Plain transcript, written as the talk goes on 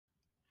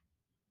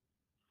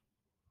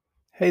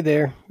Hey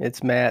there,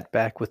 it's Matt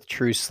back with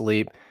True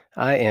Sleep.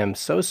 I am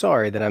so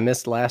sorry that I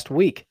missed last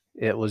week.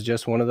 It was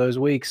just one of those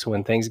weeks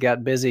when things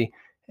got busy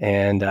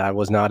and I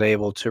was not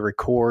able to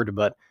record,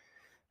 but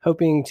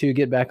hoping to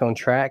get back on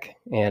track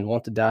and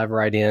want to dive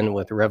right in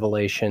with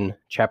Revelation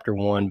chapter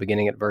 1,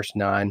 beginning at verse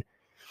 9.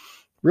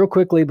 Real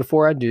quickly,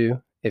 before I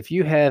do, if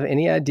you have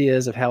any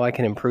ideas of how I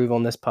can improve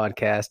on this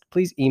podcast,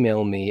 please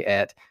email me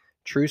at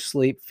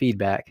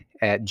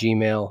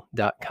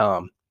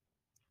truesleepfeedback@gmail.com.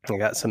 I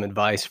got some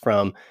advice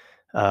from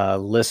a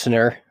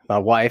listener, my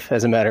wife,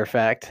 as a matter of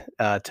fact,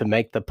 to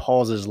make the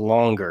pauses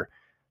longer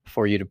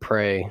for you to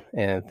pray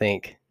and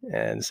think.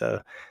 And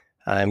so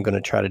I'm going to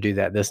try to do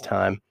that this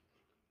time.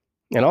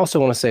 And I also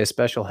want to say a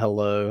special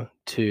hello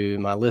to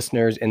my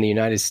listeners in the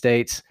United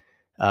States.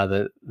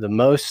 The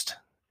most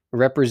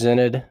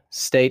represented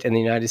state in the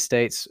United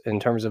States in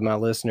terms of my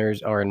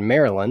listeners are in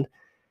Maryland.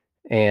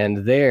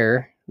 And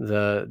there,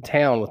 the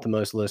town with the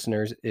most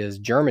listeners is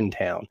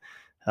Germantown.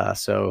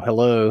 So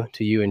hello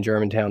to you in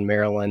Germantown,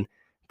 Maryland.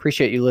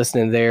 Appreciate you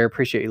listening there.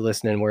 Appreciate you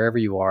listening wherever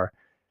you are.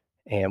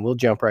 And we'll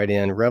jump right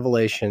in.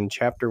 Revelation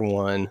chapter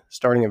 1,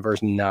 starting at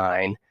verse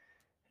 9.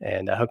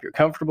 And I hope you're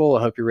comfortable.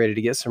 I hope you're ready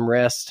to get some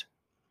rest.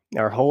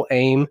 Our whole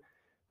aim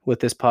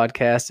with this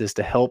podcast is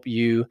to help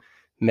you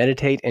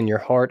meditate in your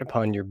heart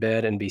upon your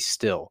bed and be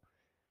still,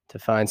 to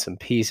find some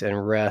peace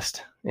and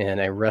rest in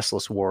a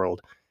restless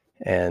world.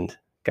 And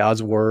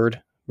God's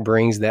word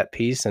brings that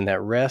peace and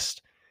that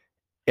rest.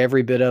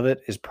 Every bit of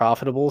it is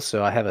profitable.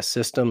 So I have a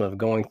system of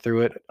going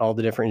through it, all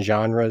the different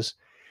genres.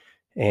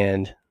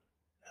 And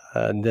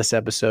this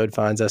episode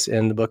finds us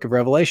in the book of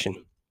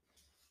Revelation.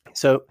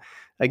 So,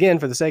 again,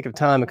 for the sake of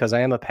time, because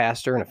I am a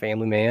pastor and a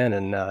family man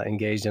and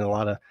engaged in a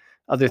lot of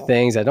other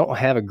things, I don't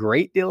have a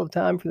great deal of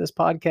time for this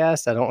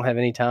podcast. I don't have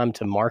any time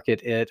to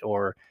market it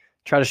or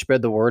try to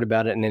spread the word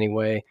about it in any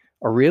way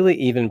or really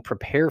even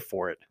prepare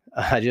for it.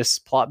 I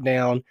just plop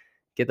down,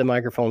 get the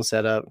microphone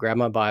set up, grab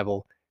my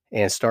Bible,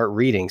 and start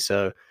reading.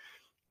 So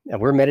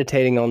we're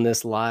meditating on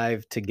this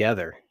live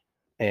together,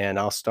 and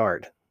I'll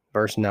start.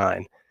 Verse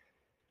 9.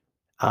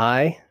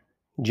 I,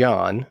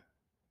 John,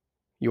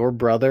 your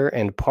brother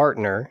and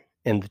partner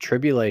in the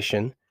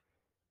tribulation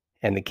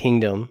and the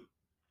kingdom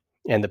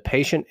and the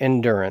patient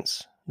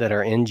endurance that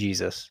are in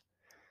Jesus,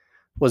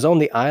 was on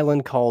the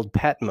island called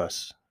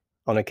Patmos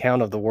on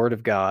account of the word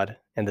of God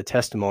and the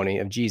testimony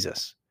of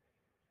Jesus.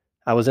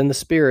 I was in the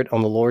Spirit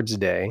on the Lord's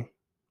day,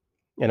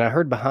 and I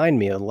heard behind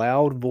me a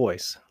loud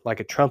voice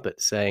like a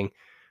trumpet saying,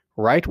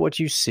 "Write what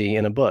you see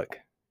in a book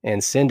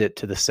and send it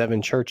to the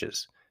 7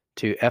 churches,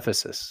 to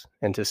Ephesus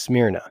and to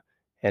Smyrna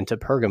and to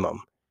Pergamum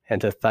and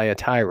to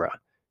Thyatira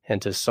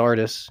and to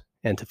Sardis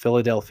and to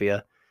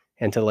Philadelphia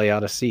and to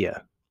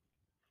Laodicea."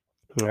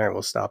 All right,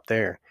 we'll stop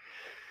there.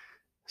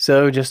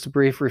 So just a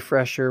brief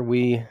refresher,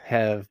 we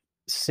have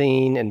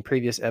seen in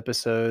previous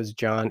episodes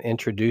John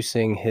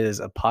introducing his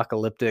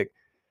apocalyptic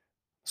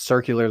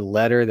circular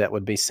letter that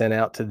would be sent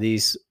out to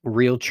these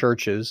real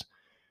churches.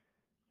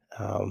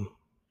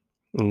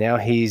 Now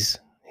he's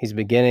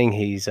introducing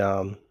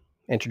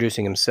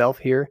himself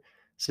here.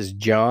 This is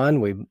John.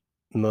 We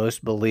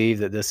most believe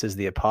that this is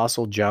the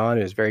Apostle John,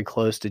 who is very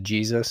close to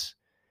Jesus.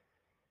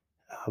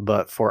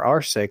 But for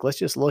our sake, let's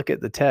just look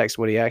at the text,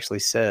 what he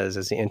actually says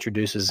as he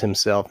introduces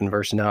himself in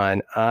verse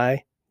 9.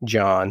 I,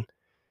 John,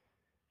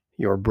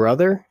 your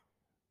brother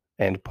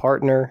and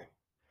partner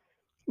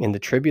in the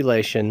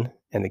tribulation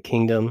and the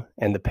kingdom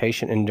and the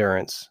patient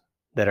endurance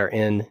that are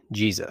in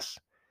Jesus.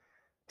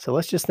 So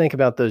let's just think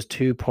about those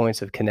 2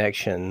 points of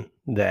connection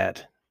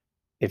that,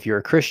 if you're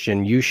a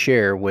Christian, you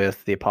share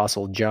with the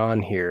Apostle John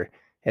here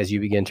as you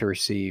begin to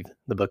receive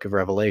the book of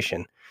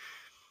Revelation.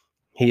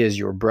 He is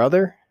your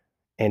brother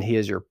and he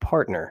is your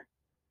partner.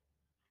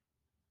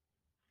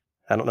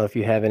 I don't know if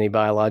you have any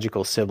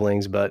biological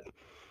siblings, but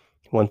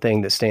one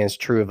thing that stands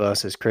true of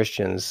us as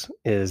Christians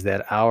is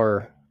that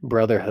our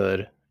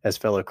brotherhood as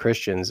fellow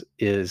Christians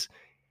is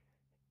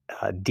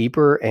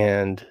deeper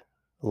and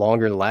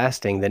longer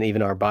lasting than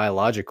even our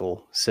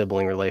biological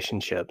sibling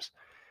relationships.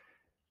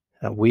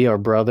 We are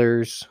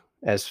brothers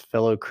as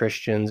fellow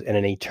Christians in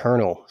an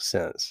eternal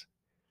sense.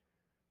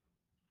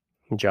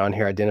 John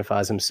here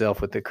identifies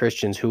himself with the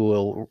Christians who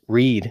will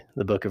read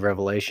the book of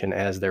Revelation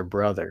as their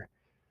brother.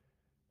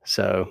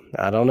 So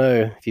I don't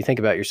know if you think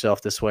about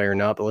yourself this way or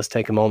not, but let's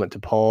take a moment to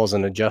pause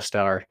and adjust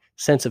our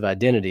sense of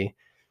identity.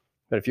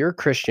 But if you're a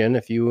Christian,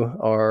 if you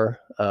are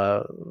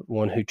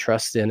one who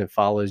trusts in and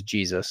follows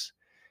Jesus,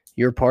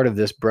 you're part of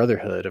this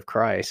brotherhood of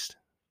Christ.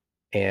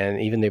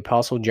 And even the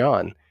Apostle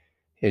John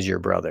is your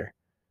brother.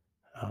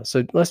 So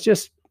I'm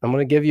going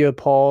to give you a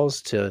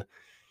pause to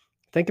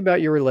think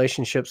about your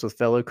relationships with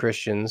fellow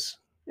Christians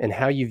and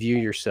how you view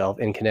yourself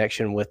in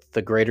connection with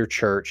the greater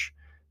church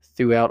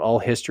throughout all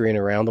history and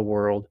around the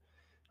world,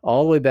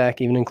 all the way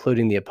back, even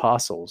including the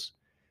apostles.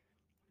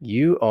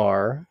 You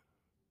are,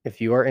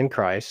 if you are in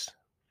Christ,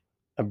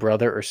 a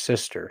brother or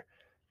sister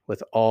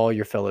with all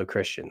your fellow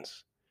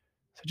Christians.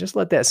 So just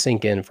let that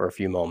sink in for a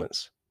few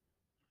moments.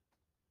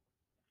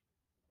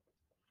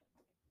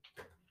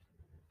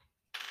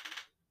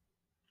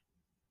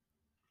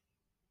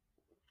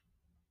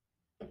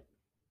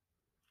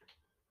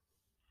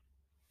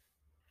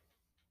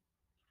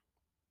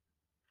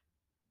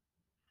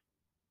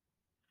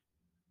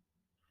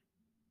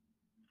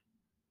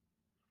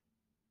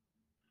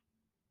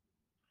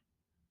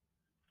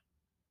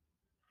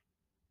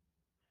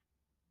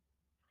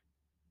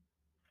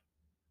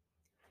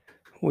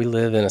 We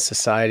live in a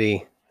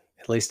society,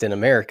 at least in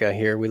America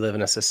here, we live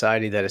in a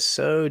society that is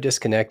so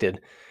disconnected.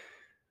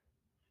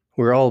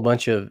 We're all a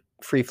bunch of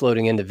free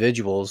floating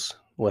individuals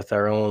with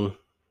our own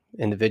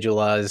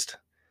individualized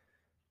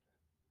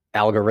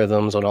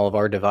algorithms on all of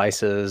our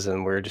devices,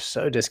 and we're just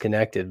so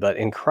disconnected. But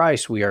in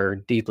Christ, we are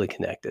deeply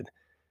connected.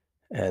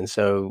 And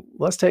so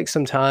let's take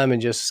some time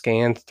and just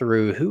scan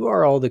through who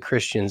are all the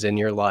Christians in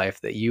your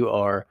life that you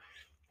are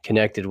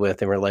connected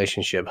with in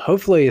relationship,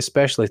 hopefully,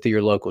 especially through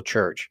your local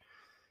church.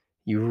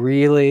 You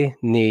really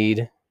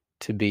need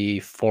to be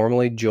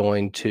formally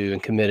joined to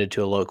and committed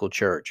to a local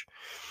church.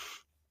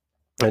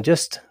 And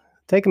just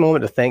take a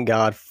moment to thank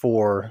God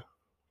for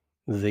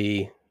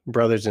the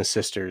brothers and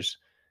sisters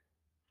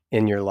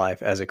in your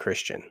life as a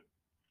Christian.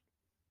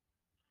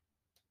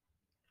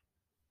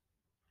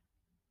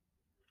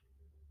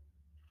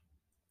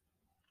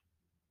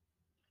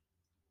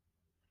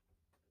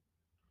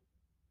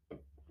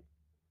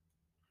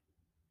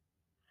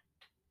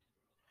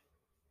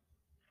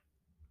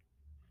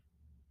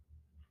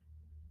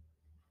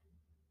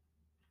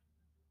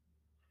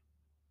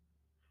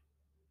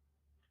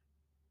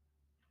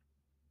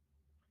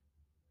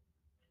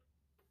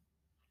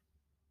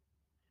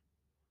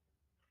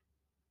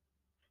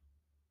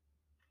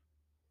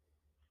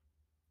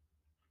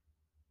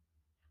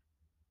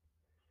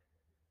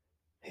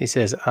 He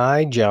says,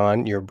 I,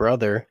 John, your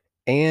brother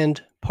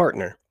and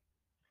partner.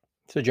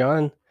 So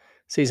John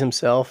sees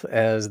himself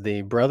as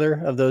the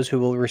brother of those who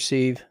will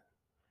receive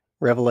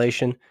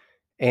revelation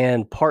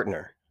and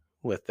partner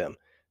with them.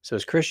 So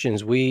as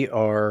Christians, we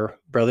are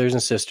brothers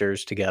and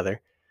sisters together.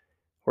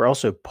 We're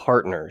also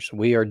partners.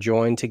 We are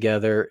joined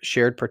together,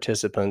 shared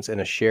participants in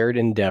a shared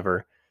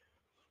endeavor.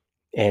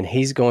 And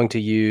he's going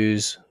to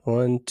use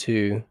one,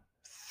 two,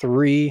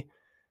 three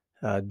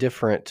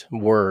different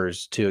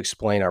words to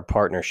explain our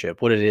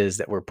partnership, what it is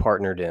that we're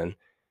partnered in.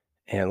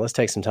 And let's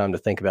take some time to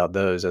think about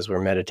those as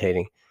we're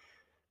meditating.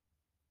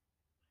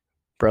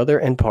 Brother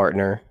and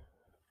partner,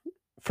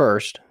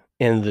 first,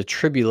 in the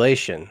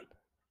tribulation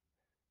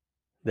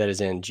that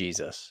is in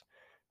Jesus.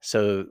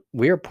 So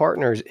we are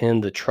partners in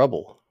the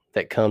trouble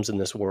that comes in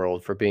this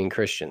world for being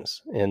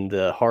Christians, in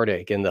the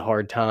heartache, in the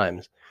hard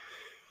times.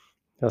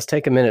 Let's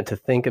take a minute to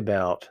think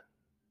about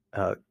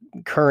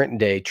current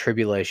day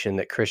tribulation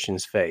that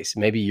Christians face.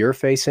 Maybe you're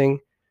facing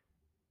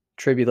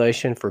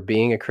tribulation for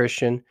being a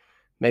Christian.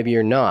 Maybe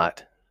you're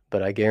not,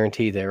 but I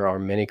guarantee there are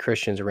many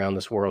Christians around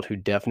this world who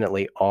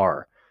definitely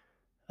are.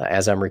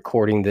 As I'm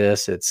recording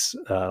this, it's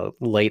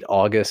late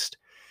August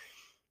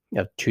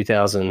of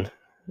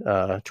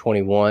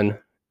 2021,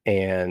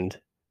 and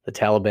the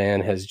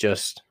Taliban has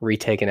just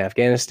retaken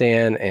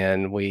Afghanistan,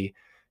 and we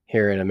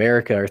here in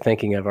America are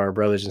thinking of our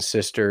brothers and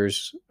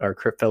sisters, our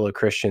fellow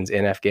Christians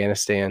in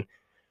Afghanistan,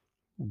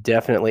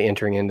 definitely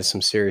entering into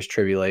some serious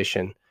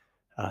tribulation.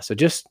 So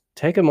just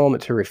take a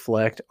moment to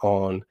reflect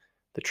on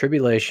the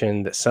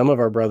tribulation that some of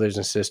our brothers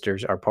and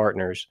sisters, our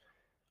partners,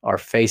 are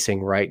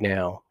facing right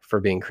now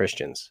for being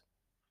Christians.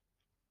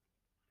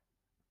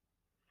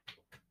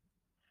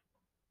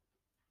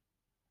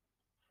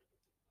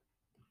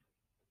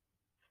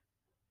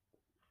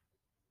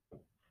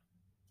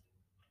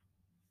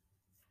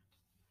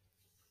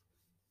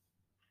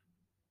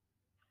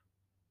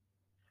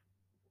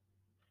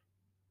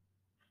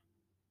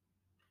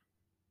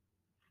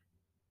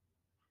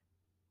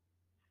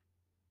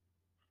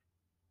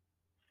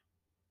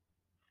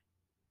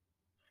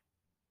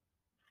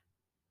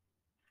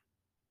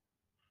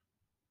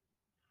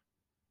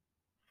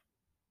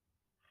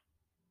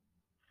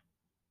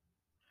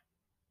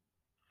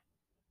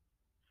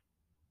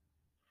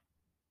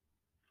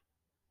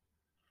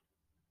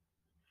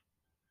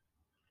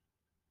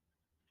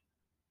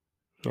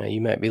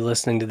 You might be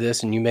listening to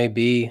this, and you may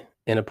be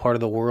in a part of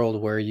the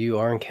world where you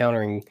are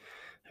encountering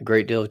a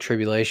great deal of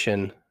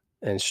tribulation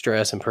and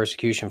stress and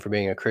persecution for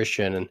being a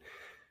Christian. And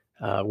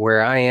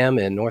where I am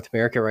in North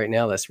America right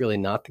now, that's really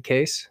not the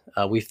case.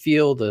 We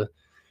feel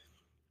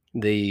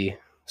the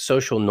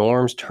social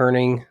norms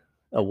turning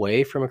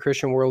away from a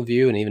Christian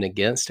worldview and even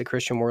against a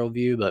Christian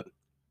worldview, but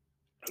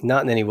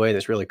not in any way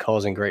that's really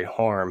causing great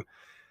harm.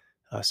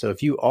 So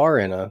if you are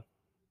in a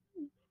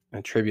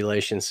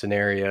tribulation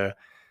scenario,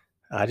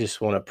 I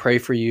just want to pray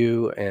for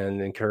you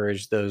and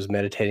encourage those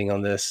meditating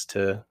on this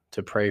to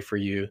pray for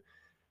you.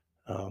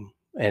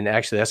 And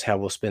actually, that's how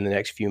we'll spend the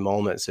next few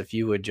moments. If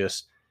you would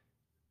just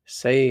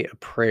say a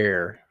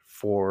prayer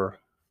for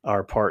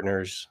our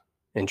partners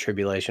in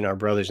tribulation, our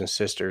brothers and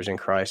sisters in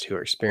Christ who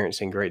are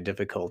experiencing great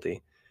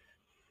difficulty.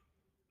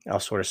 I'll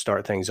sort of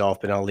start things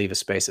off, but I'll leave a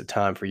space of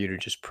time for you to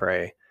just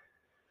pray.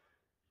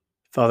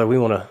 Father, we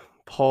want to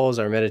pause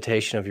our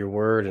meditation of your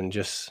word and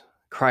just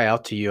cry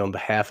out to you on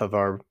behalf of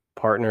our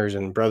partners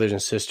and brothers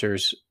and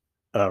sisters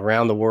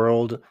around the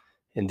world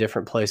in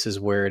different places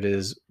where it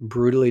is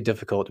brutally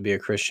difficult to be a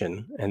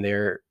Christian and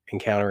they're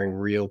encountering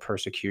real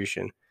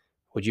persecution.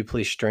 Would you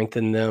please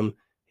strengthen them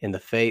in the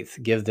faith,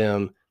 give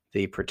them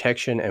the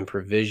protection and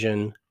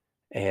provision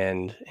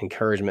and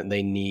encouragement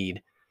they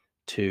need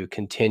to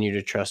continue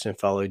to trust and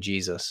follow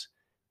Jesus,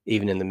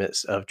 even in the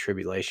midst of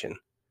tribulation.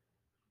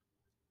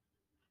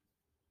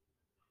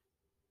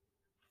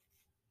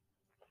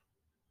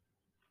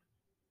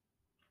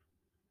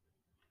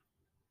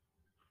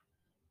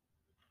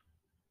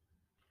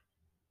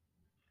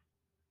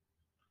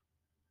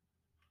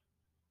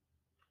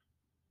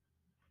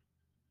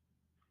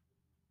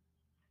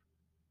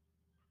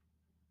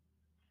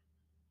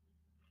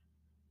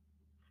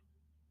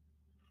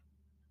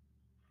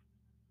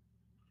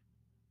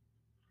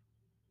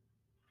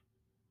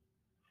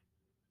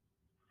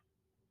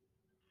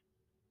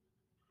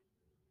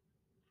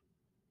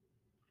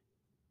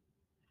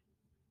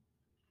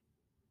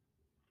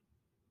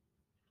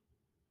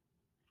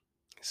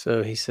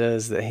 So he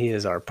says that he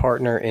is our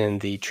partner in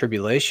the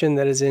tribulation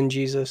that is in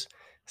Jesus.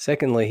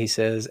 Secondly, he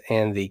says,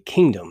 and the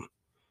kingdom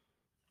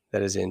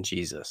that is in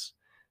Jesus.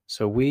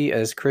 So we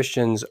as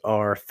Christians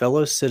are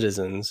fellow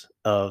citizens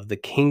of the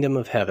kingdom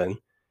of heaven.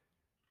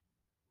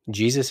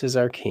 Jesus is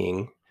our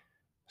king.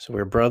 So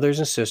we're brothers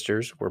and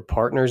sisters. We're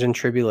partners in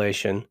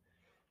tribulation,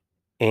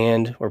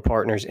 and we're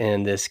partners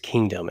in this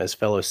kingdom as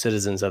fellow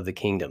citizens of the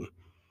kingdom.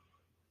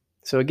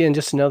 So again,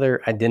 just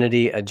another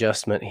identity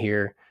adjustment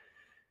here.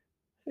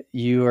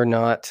 You are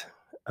not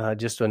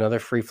just another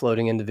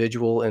free-floating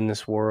individual in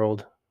this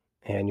world,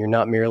 and you're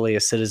not merely a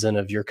citizen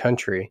of your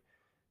country.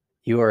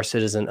 You are a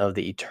citizen of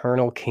the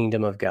eternal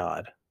kingdom of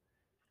God.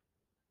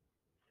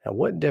 Now,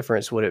 what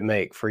difference would it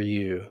make for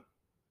you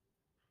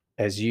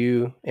as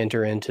you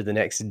enter into the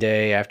next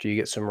day after you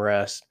get some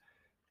rest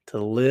to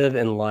live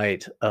in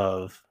light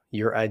of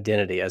your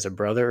identity as a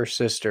brother or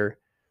sister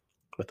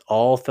with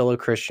all fellow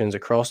Christians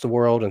across the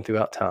world and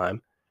throughout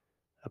time,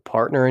 a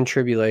partner in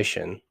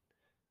tribulation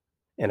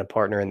and a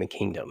partner in the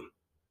kingdom?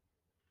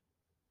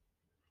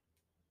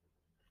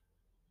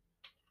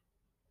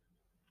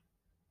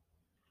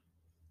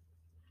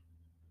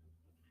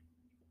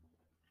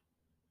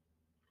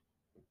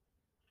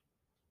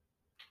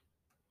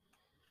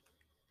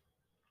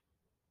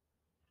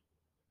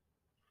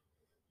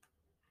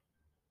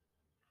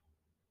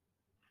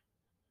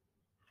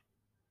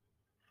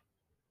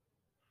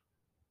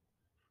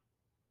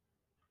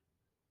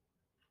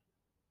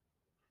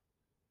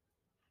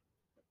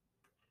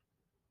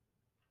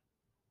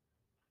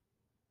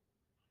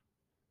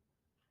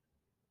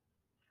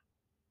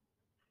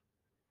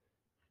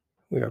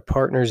 We are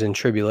partners in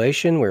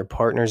tribulation. We're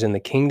partners in the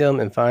kingdom.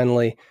 And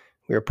finally,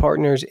 we are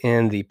partners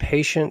in the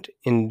patient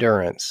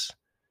endurance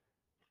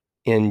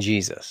in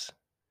Jesus.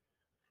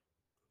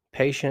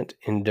 Patient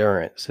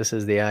endurance. This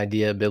is the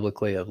idea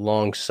biblically of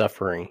long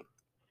suffering,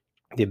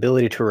 the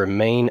ability to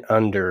remain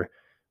under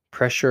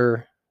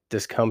pressure,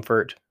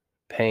 discomfort,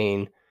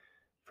 pain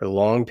for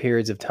long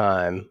periods of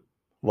time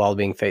while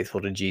being faithful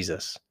to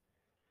Jesus.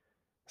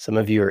 Some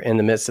of you are in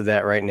the midst of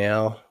that right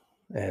now,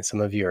 and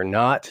some of you are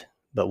not,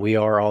 but we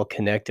are all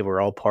connected.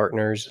 We're all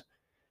partners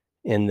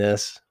in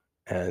this.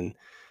 And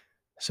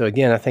so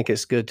again, I think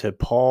it's good to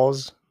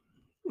pause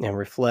and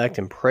reflect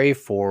and pray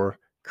for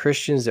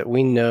Christians that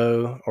we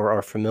know or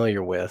are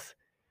familiar with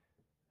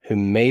who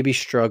may be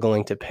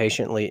struggling to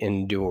patiently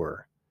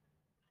endure.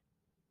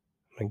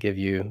 I'm going to give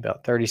you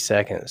about 30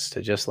 seconds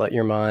to just let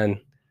your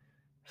mind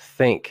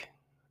think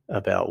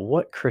about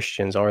what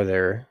Christians are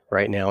there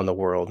right now in the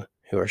world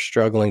who are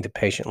struggling to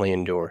patiently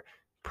endure.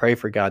 Pray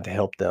for God to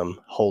help them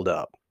hold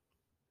up.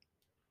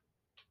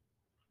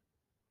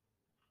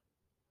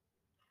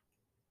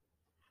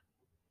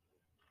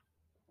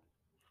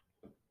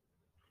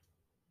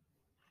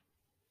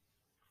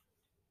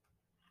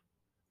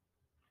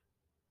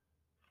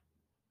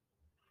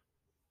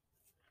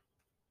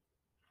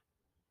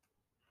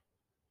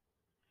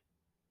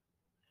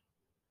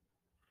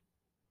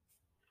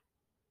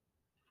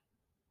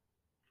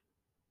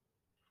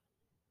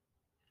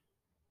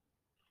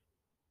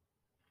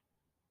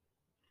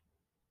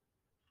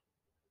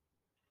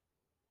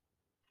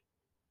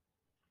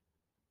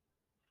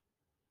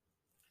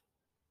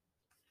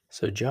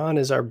 So John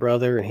is our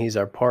brother, and he's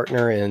our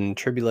partner in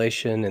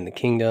tribulation and the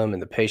kingdom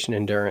and the patient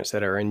endurance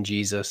that are in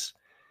Jesus.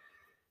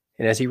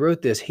 And as he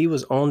wrote this, he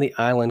was on the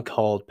island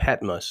called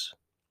Patmos,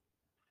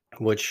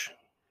 which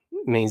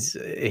means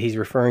he's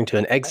referring to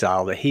an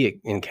exile that he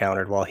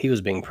encountered while he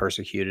was being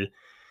persecuted.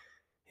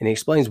 And he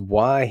explains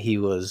why he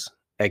was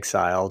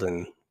exiled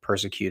and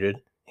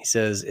persecuted. He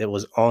says it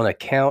was on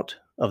account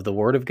of the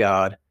word of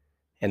God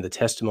and the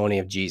testimony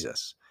of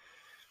Jesus.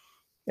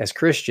 As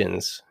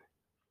Christians,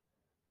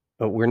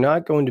 we're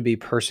not going to be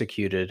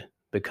persecuted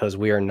because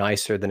we are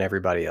nicer than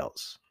everybody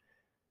else.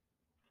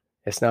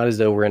 It's not as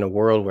though we're in a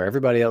world where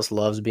everybody else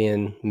loves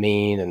being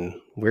mean and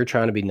we're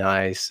trying to be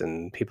nice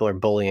and people are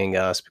bullying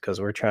us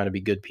because we're trying to be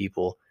good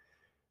people.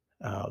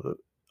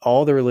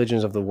 All the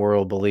religions of the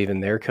world believe in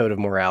their code of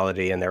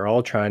morality, and they're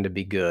all trying to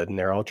be good and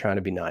they're all trying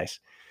to be nice.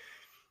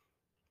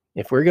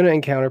 If we're going to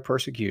encounter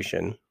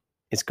persecution,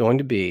 it's going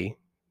to be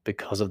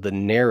because of the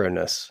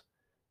narrowness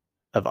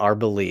of our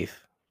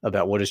belief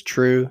about what is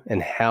true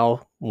and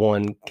how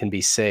one can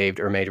be saved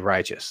or made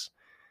righteous.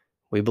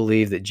 We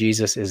believe that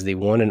Jesus is the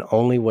one and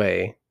only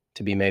way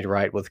to be made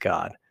right with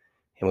God.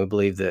 And we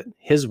believe that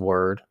his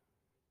word,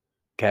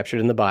 captured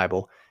in the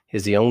Bible,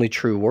 is the only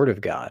true word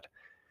of God.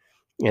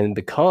 And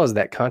because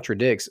that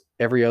contradicts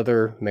every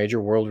other major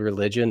world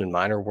religion and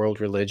minor world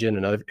religion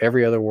and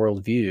every other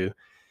worldview,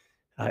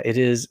 it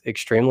is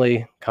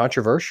extremely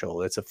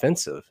controversial. It's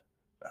offensive.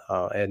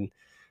 And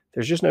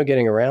there's just no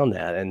getting around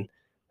that. And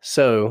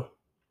so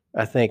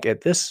I think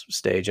at this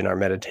stage in our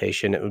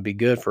meditation, it would be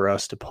good for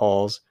us to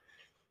pause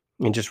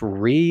and just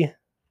what's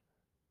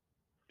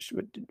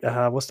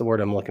the word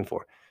I'm looking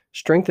for?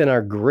 Strengthen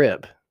our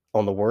grip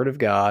on the word of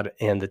God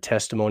and the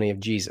testimony of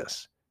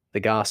Jesus, the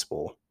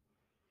gospel.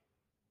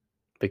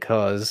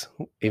 Because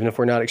even if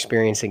we're not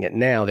experiencing it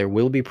now, there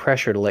will be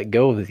pressure to let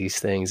go of these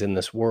things in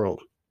this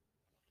world.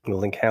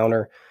 will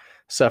encounter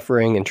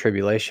suffering and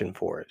tribulation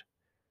for it.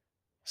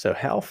 So,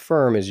 how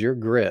firm is your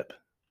grip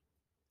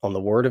on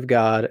the Word of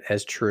God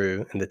as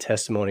true and the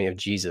testimony of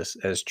Jesus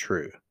as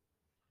true?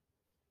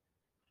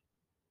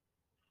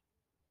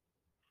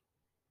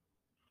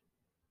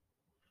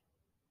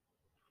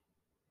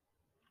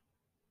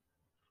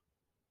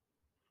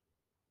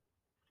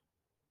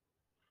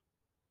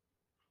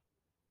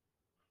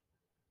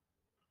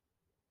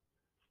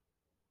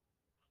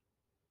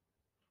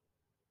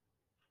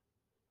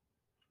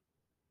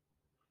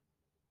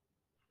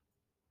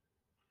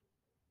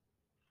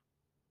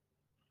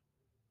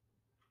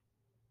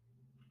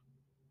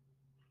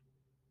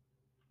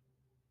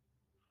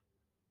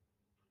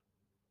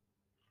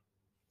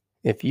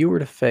 If you were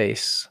to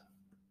face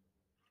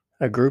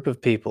a group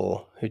of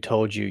people who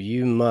told you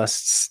you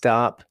must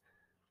stop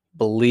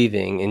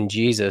believing in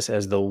Jesus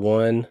as the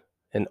one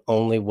and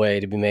only way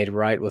to be made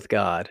right with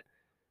God,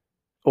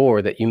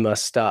 or that you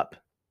must stop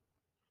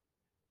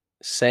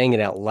saying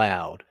it out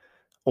loud,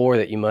 or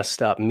that you must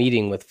stop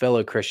meeting with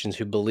fellow Christians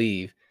who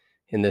believe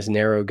in this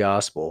narrow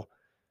gospel,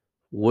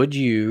 would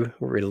you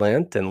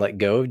relent and let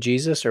go of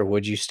Jesus, or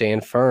would you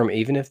stand firm,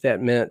 even if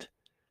that meant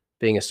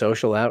being a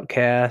social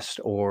outcast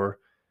or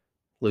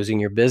losing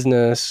your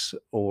business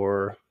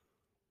or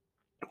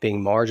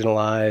being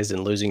marginalized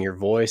and losing your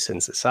voice in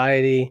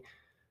society,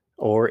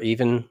 or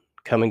even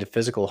coming to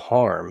physical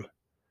harm?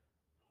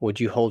 Would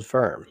you hold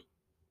firm?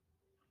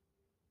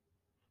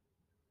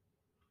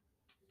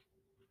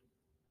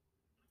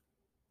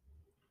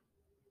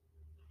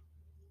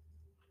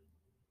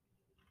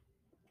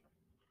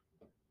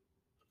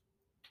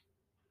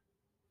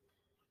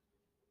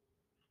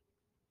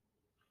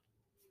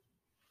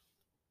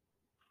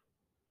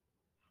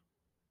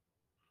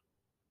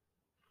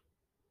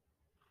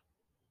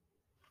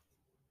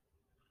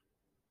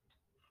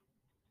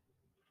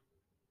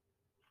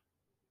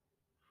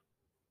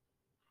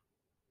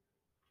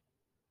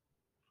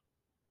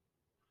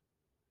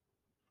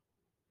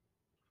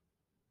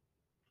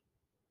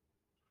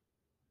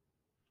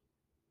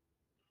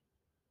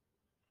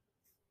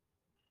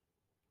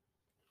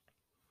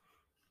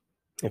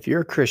 If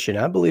you're a Christian,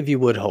 I believe you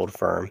would hold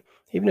firm.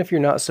 Even if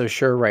you're not so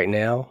sure right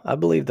now, I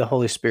believe the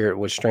Holy Spirit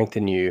would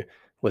strengthen you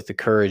with the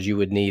courage you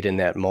would need in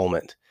that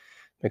moment.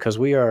 Because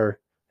we are,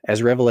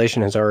 as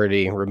Revelation has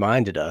already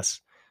reminded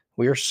us,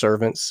 we are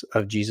servants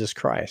of Jesus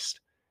Christ.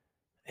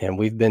 And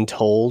we've been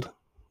told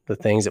the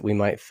things that we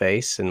might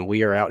face, and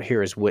we are out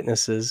here as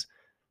witnesses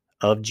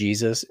of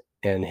Jesus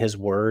and his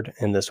word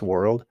in this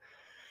world.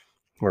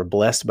 We're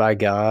blessed by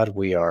God.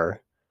 We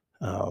are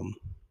um,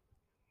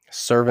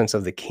 servants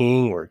of the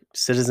King. We're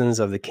citizens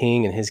of the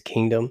King and his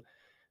kingdom.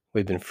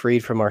 We've been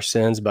freed from our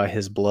sins by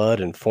his blood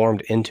and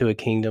formed into a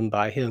kingdom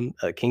by him,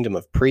 a kingdom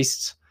of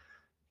priests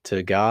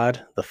to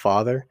God the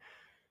Father.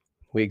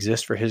 We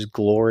exist for his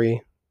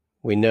glory.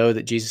 We know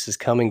that Jesus is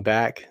coming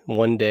back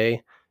one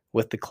day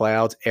with the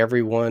clouds.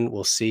 Everyone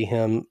will see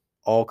him.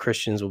 All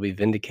Christians will be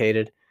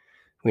vindicated.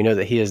 We know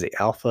that he is the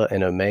Alpha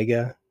and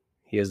Omega.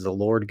 He is the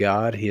Lord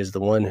God. He is the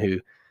one who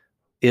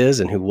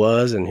is and who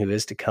was and who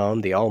is to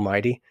come, the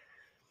Almighty.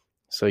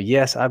 So,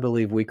 yes, I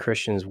believe we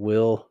Christians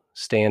will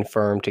stand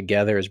firm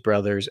together as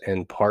brothers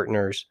and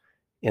partners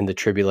in the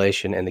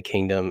tribulation and the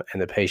kingdom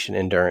and the patient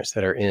endurance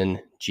that are in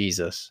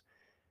Jesus.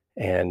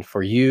 And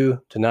for you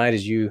tonight,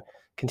 as you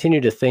continue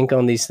to think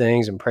on these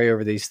things and pray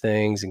over these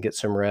things and get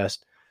some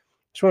rest,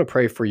 I just want to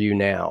pray for you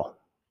now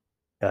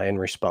in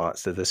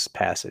response to this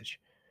passage.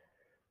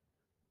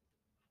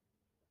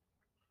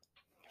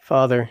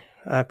 Father,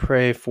 I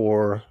pray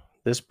for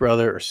this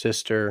brother or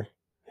sister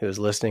who is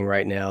listening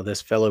right now,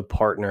 this fellow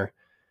partner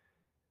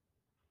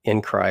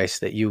in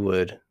Christ, that you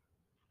would,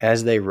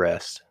 as they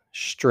rest,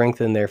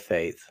 strengthen their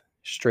faith,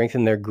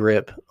 strengthen their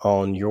grip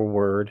on your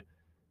word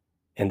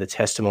and the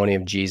testimony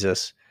of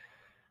Jesus,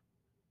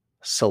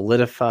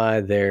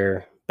 solidify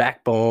their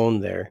backbone,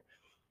 their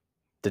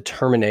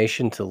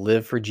determination to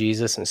live for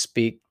Jesus and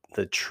speak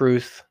the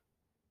truth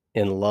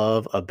in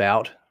love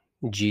about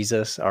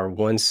Jesus, our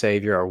one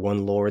Savior, our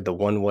one Lord, the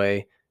one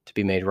way to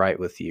be made right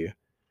with you.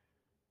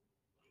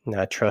 And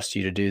I trust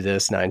you to do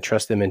this, and I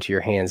entrust them into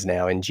your hands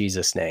now in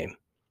Jesus' name.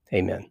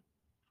 Amen.